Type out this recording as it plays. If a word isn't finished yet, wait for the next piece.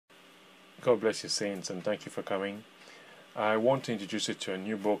God bless you, saints, and thank you for coming. I want to introduce you to a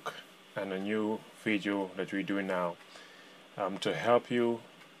new book and a new video that we're doing now to help you,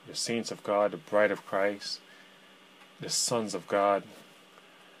 the saints of God, the bride of Christ, the sons of God.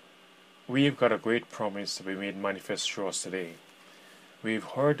 We've got a great promise to be made manifest through us today. We've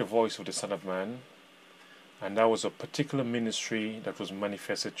heard the voice of the Son of Man, and that was a particular ministry that was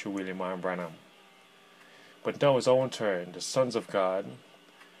manifested through William Branham. But now it's our turn, the sons of God,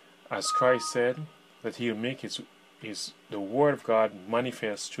 as Christ said, that He'll make the Word of God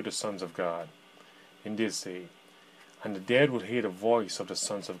manifest through the sons of God in this day. And the dead will hear the voice of the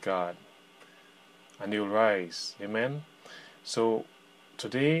sons of God, and they will rise. Amen? So,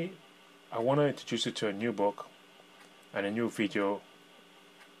 today, I want to introduce you to a new book and a new video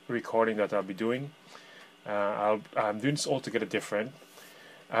recording that I'll be doing. I'm doing this altogether different.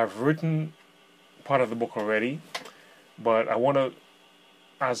 I've written part of the book already, but I want to,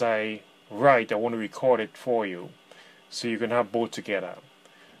 as I write, I want to record it for you so you can have both together.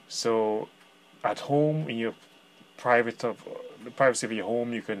 So at home, in your the privacy of your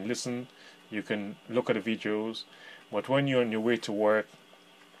home, you can listen, you can look at the videos, but when you're on your way to work,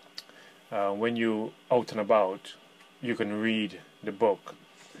 when you're out and about, you can read the book.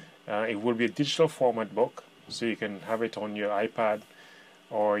 It will be a digital format book, so you can have it on your iPad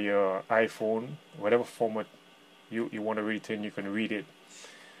or your iPhone, whatever format you want to read it in, you can read it.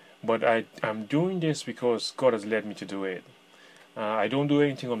 But I'm doing this because God has led me to do it. I don't do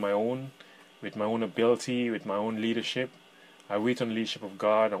anything on my own, with my own ability, with my own leadership. I wait on the leadership of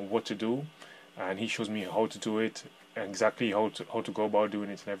God on what to do, and He shows me how to do it, and exactly how to go about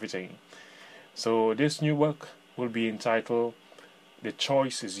doing it and everything. So this new book will be entitled "The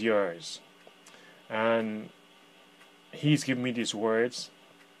Choice Is Yours," and He's given me these words,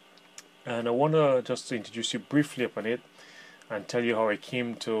 and I want to just introduce you briefly upon it and tell you how I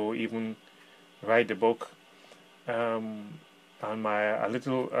came to even write the book. And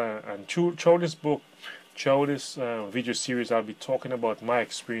through this book, through this video series, I'll be talking about my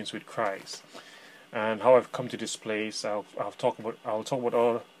experience with Christ and how I've come to this place. I'll talk about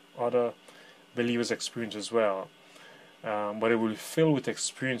other believers' experience as well. But it will fill with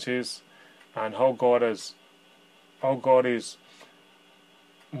experiences and how God is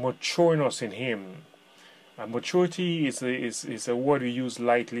maturing us in Him. Maturity is a word we use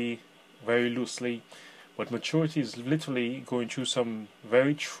lightly, very loosely, but maturity is literally going through some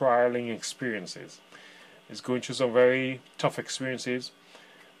very trialing experiences. It's going through some very tough experiences,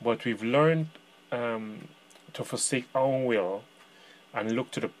 but we've learned to forsake our own will and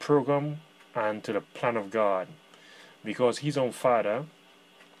look to the program and to the plan of God, because He's our Father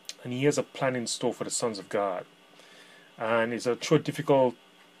and He has a plan in store for the sons of God. And it's a difficult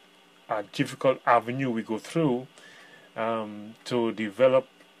avenue we go through to develop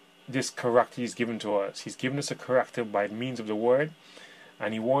this character He's given to us. He's given us a character by means of the Word,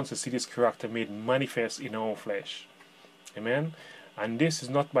 and He wants to see this character made manifest in our own flesh. Amen? And this is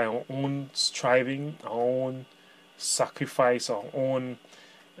not by our own striving, our own sacrifice, our own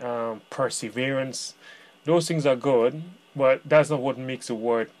perseverance. Those things are good, but that's not what makes the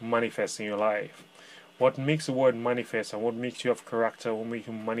Word manifest in your life. What makes the Word manifest and what makes you have character, what makes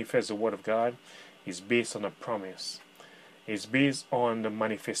you manifest the Word of God, is based on a promise. It's based on the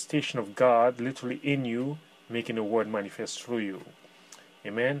manifestation of God literally in you, making the Word manifest through you.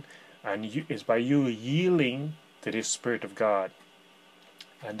 Amen? And it's by you yielding to the Spirit of God.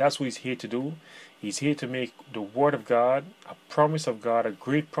 And that's what He's here to do. He's here to make the Word of God, a promise of God, a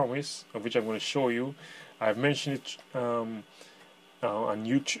great promise, of which I'm going to show you. I've mentioned it on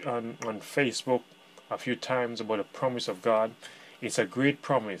YouTube, on Facebook, a few times about the promise of God. It's a great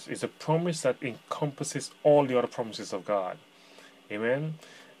promise. It's a promise that encompasses all the other promises of God. Amen.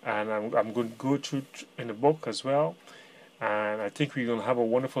 And I'm going to go through in the book as well. And I think we're going to have a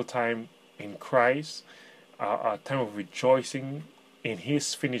wonderful time in Christ, a time of rejoicing in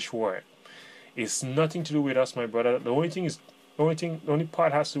His finished work. It's nothing to do with us, my brother. The only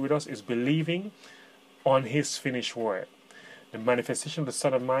part has to do with us is believing on His finished work. The manifestation of the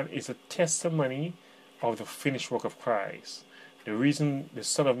Son of Man is a testimony of the finished work of Christ. The reason the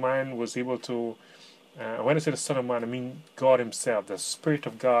Son of Man was able to, when I say the Son of Man, I mean God Himself, the Spirit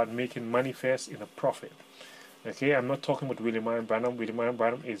of God making manifest in a prophet. Okay, I'm not talking about William Branham. William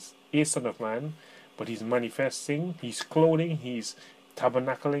Branham is a Son of Man, but he's manifesting, he's clothing, he's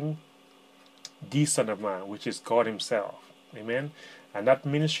tabernacling the Son of Man, which is God Himself. Amen. And that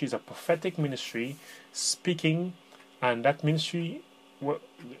ministry is a prophetic ministry, speaking, and that ministry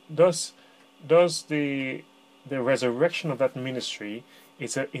does the resurrection of that ministry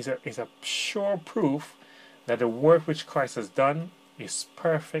is a sure proof that the work which Christ has done is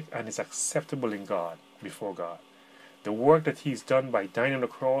perfect and is acceptable in God, before God. The work that He's done by dying on the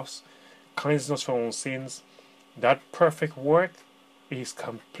cross, cleansing us from our sins, that perfect work is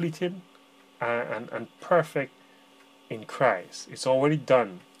completed and perfect in Christ. It's already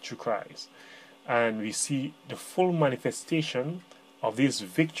done through Christ. And we see the full manifestation of this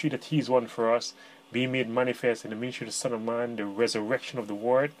victory that He's won for us being made manifest in the ministry of the Son of Man, the resurrection of the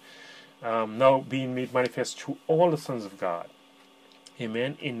Word, now being made manifest through all the sons of God.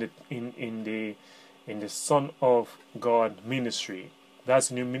 Amen. In the Son of God ministry. That's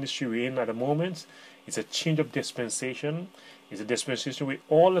the new ministry we're in at the moment. It's a change of dispensation. It's a dispensation with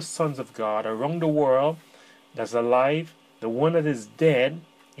all the sons of God around the world that's alive. The one that is dead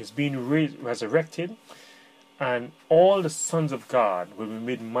is being resurrected, and all the sons of God will be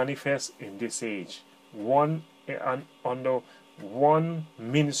made manifest in this age. One and under one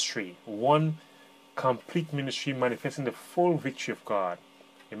ministry, one complete ministry manifesting the full victory of God.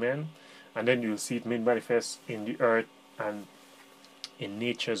 Amen. And then you'll see it made manifest in the earth and in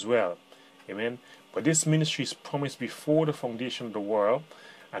nature as well. Amen. But this ministry is promised before the foundation of the world,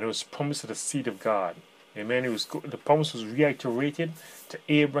 and it was promised to the seed of God. Amen. The promise was reiterated to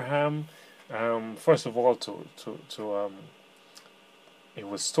Abraham. First of all, it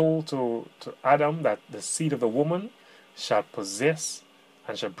was told to Adam that the seed of the woman shall possess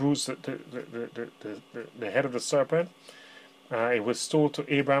and shall bruise the head of the serpent. It was told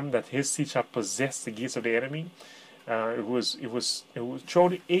to Abraham that his seed shall possess the gates of the enemy. It was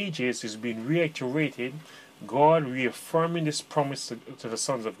throughout the ages. It's been reiterated. God reaffirming this promise to the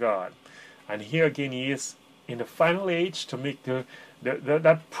sons of God, and here again He is in the final age to make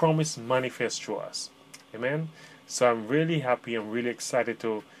that promise manifest through us. Amen. So I'm really happy. I'm really excited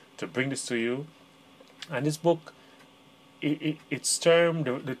to bring this to you. And this book, it's termed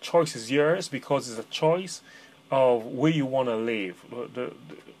the choice is yours, because it's a choice of where you want to live.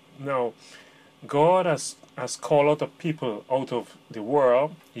 Now, God has called out the people out of the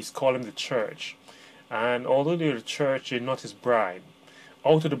world. He's calling the church. And although they're the church, they're not His bride.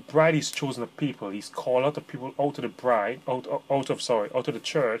 Out of the bride He's chosen the people. He's called out the people out of the bride, out of the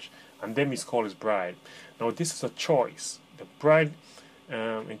church, and then He's called His bride. Now this is a choice. The bride,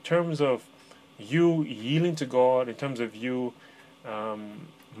 in terms of you yielding to God, in terms of you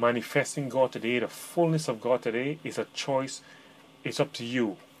manifesting God today, the fullness of God today, is a choice. It's up to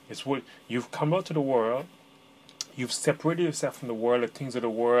you. It's what you've come out to the world. You've separated yourself from the world, the things of the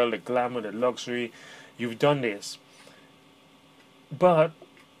world, the glamour, the luxury. You've done this. But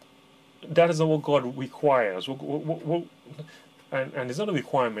that is not what God requires. And it's not a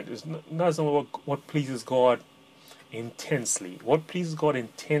requirement. That's not what pleases God intensely. What pleases God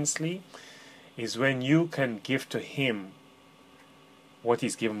intensely is when you can give to Him what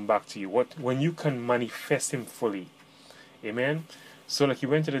He's given back to you. When you can manifest Him fully. Amen. So like He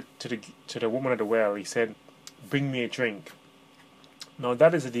went to the woman at the well. He said, "Bring me a drink." Now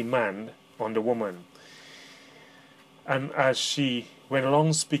that is a demand on the woman. And as she went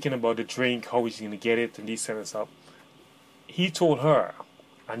along speaking about the drink, how he's going to get it, and these kind of stuff, He told her,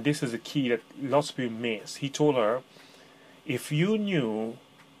 and this is the key that lots of people miss. He told her, if you knew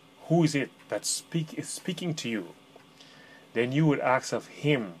who is it that is speaking to you, then you would ask of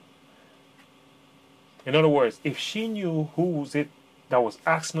Him. In other words, if she knew who was it that was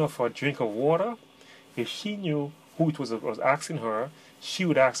asking her for a drink of water, if she knew who it was that was asking her, she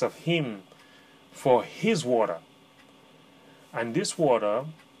would ask of Him for His water. And this water,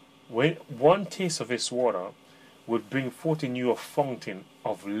 when one taste of this water, would bring forth in you a fountain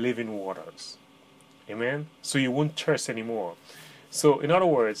of living waters. Amen? So you won't thirst anymore. So, in other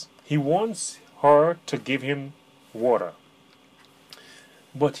words, He wants her to give Him water.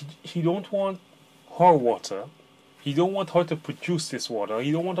 But He don't want her water. He don't want her to produce this water.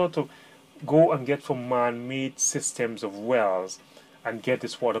 He don't want her to go and get from man-made systems of wells and get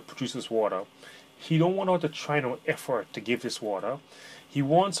this water, produce this water. He don't want her to try no effort to give this water. He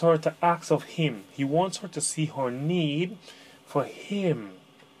wants her to ask of Him. He wants her to see her need for Him.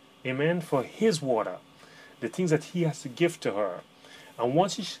 Amen? For His water. The things that He has to give to her. And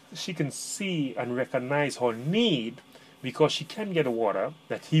once she can see and recognize her need, because she can get the water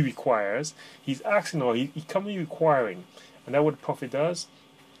that He requires, He's asking her, He comes requiring. And that's what the prophet does.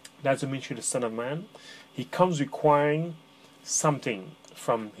 That's the ministry of the Son of Man. He comes requiring something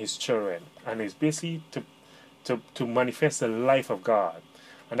from His children, and it's basically to manifest the life of God.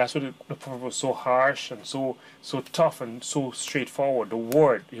 And that's why the prophet was so harsh and so tough and so straightforward. The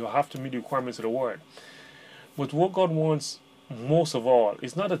Word, you have to meet the requirements of the Word. But what God wants most of all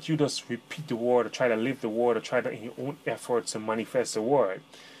is not that you just repeat the Word or try to live the Word or try to in your own efforts to manifest the Word.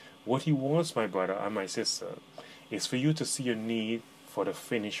 What He wants, my brother and my sister, is for you to see your need for the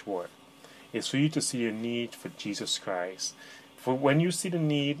finished work. It's for you to see your need for Jesus Christ. For when you see the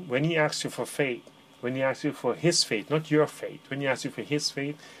need, when He asks you for faith, when He asks you for His faith, not your faith, when He asks you for His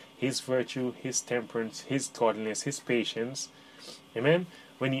faith, His virtue, His temperance, His godliness, His patience, amen?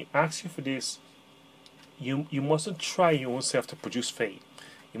 When He asks you for this, you mustn't try your own self to produce faith.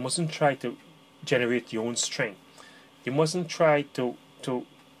 You mustn't try to generate your own strength. You mustn't try to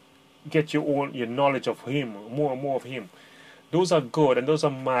get your knowledge of Him, more and more of Him. Those are good, and those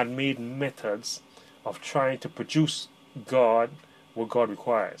are man-made methods of trying to produce God, what God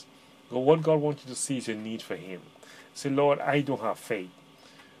requires. But what God wants you to see is your need for Him. Say, Lord, I don't have faith,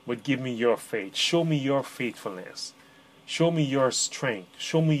 but give me your faith. Show me your faithfulness. Show me your strength.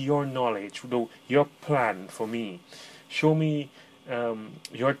 Show me your knowledge, your plan for me. Show me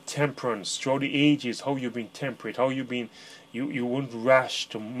your temperance throughout the ages, how you've been temperate, how you've been, you weren't rash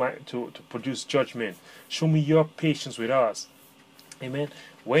to produce judgment. Show me your patience with us. Amen.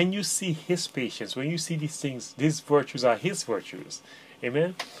 When you see His patience, when you see these things, these virtues are His virtues.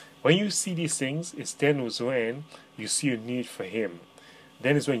 Amen. When you see these things, it's then when you see your need for Him.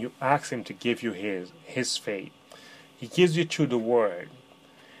 Then is when you ask Him to give you His faith. He gives you through the Word,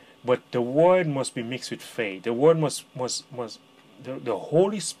 but the Word must be mixed with faith. The Word the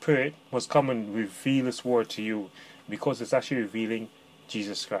Holy Spirit must come and reveal His Word to you, because it's actually revealing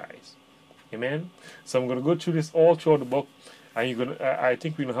Jesus Christ. Amen. So I'm going to go through this all throughout the book, and I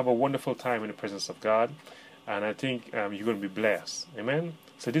think we're going to have a wonderful time in the presence of God, and I think you're going to be blessed. Amen.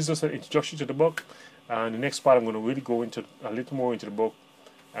 So this is just an introduction to the book, and the next part I'm going to really go into a little more into the book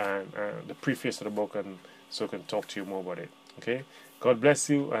and the preface to the book, and so I can talk to you more about it. Okay. God bless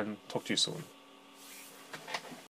you, and talk to you soon.